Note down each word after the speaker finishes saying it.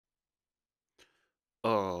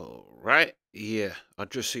Oh, right. Yeah, I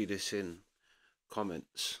just see this in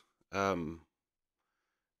comments. Um,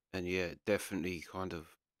 and yeah, it definitely kind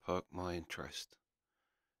of perked my interest.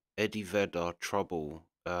 Eddie Vedder, Trouble,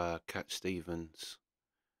 Cat Stevens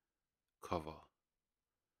cover.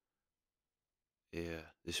 Yeah,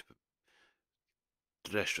 this.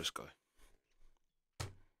 Let's just go.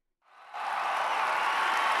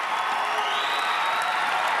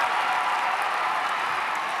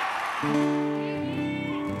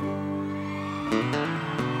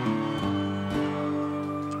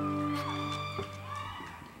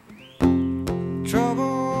 Trouble,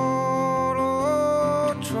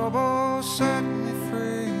 oh, trouble set me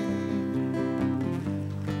free.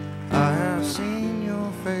 I have seen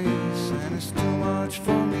your face, and it's too much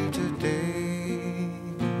for me today.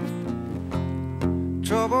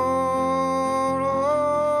 Trouble,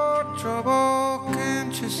 oh, trouble,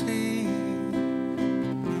 can't you see?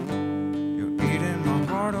 You're eating my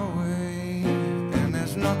heart away, and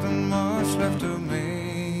there's nothing much left of me.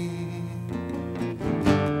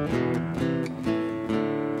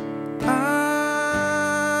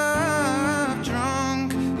 I've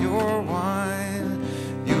drunk your wine.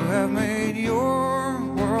 You have made your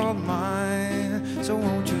world mine. So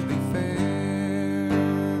won't you be fair?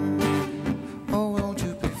 Oh, won't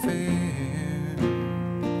you be fair?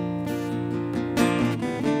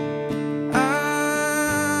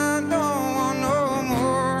 I don't want no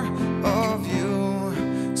more of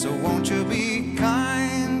you. So won't you be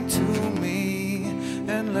kind to me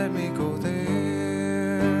and let me go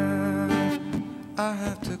there? I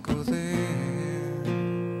have to go there.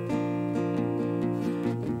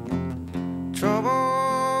 Trouble,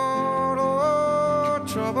 oh,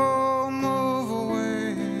 trouble, move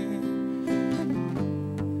away.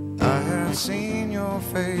 I have seen your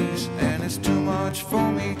face, and it's too much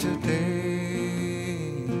for me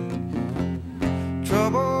today.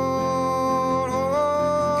 Trouble,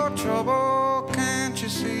 oh, trouble, can't you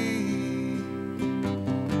see?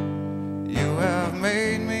 You have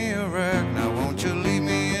made me a wreck. Now won't you leave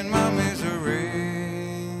me in my misery?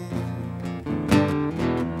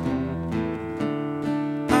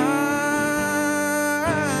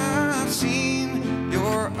 I've seen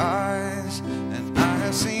your eyes, and I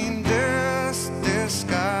have seen this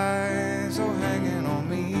disguise. Oh, hanging on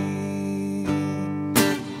me.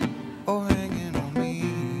 Oh, hanging on me.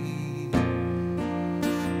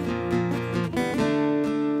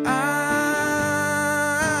 I'm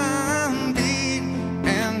beat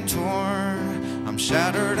and torn. I'm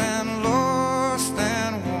shattered and lost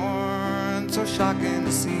and worn. So shocking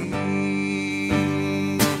to see.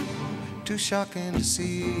 Too shocking to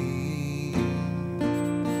see.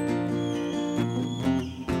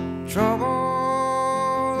 Trouble,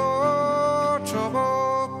 oh,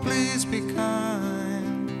 trouble, please be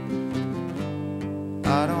kind.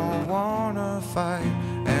 I don't wanna fight,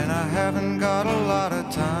 and I haven't got a lot of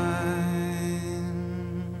time.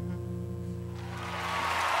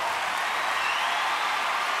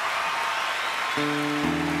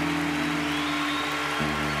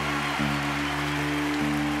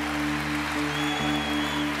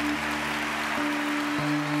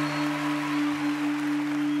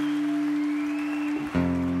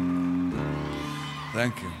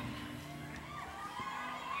 Thank you.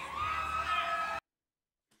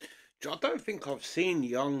 I don't think I've seen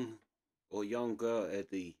young or younger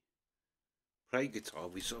Eddie play guitar.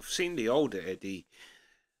 I've seen the older Eddie.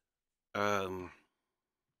 Um,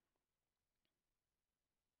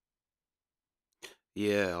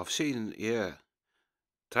 yeah, I've seen. Yeah,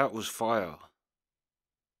 that was fire.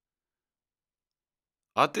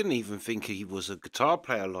 I didn't even think he was a guitar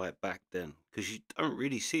player like back then, because you don't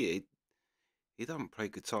really see it. He doesn't play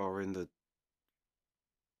guitar in the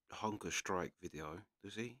hunger strike video,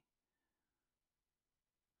 does he?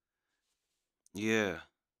 Yeah,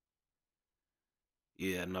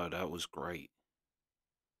 yeah, no, that was great.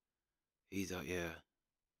 Yeah,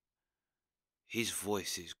 his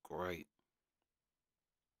voice is great,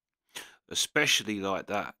 especially like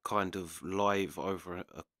that kind of live over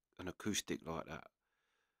an acoustic like that.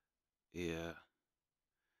 Yeah,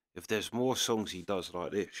 if there's more songs he does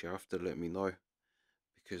like this, you have to let me know,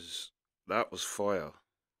 because that was fire.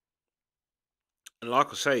 And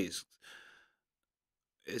like I say,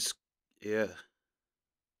 it's yeah,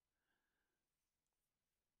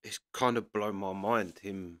 it's kind of blown my mind.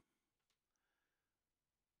 Him,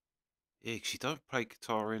 yeah, 'cause you don't play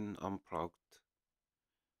guitar in unplugged.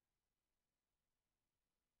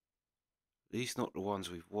 At least not the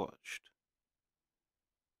ones we've watched.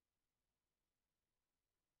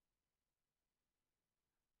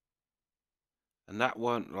 And that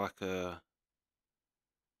weren't like a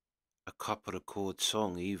cup of the chord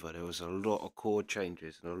song either. There was a lot of chord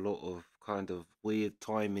changes and a lot of kind of weird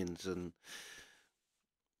timings, and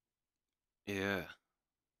yeah,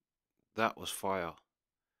 that was fire.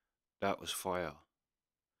 That was fire.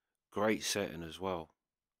 Great setting as well.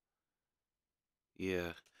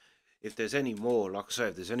 Yeah. If there's any more, like I say,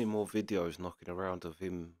 if there's any more videos knocking around of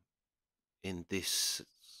him in this,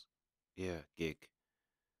 yeah, gig,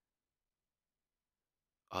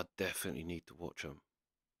 I definitely need to watch them.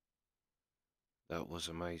 That was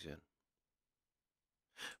amazing.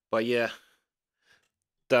 But yeah,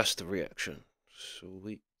 that's the reaction.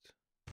 Sweet.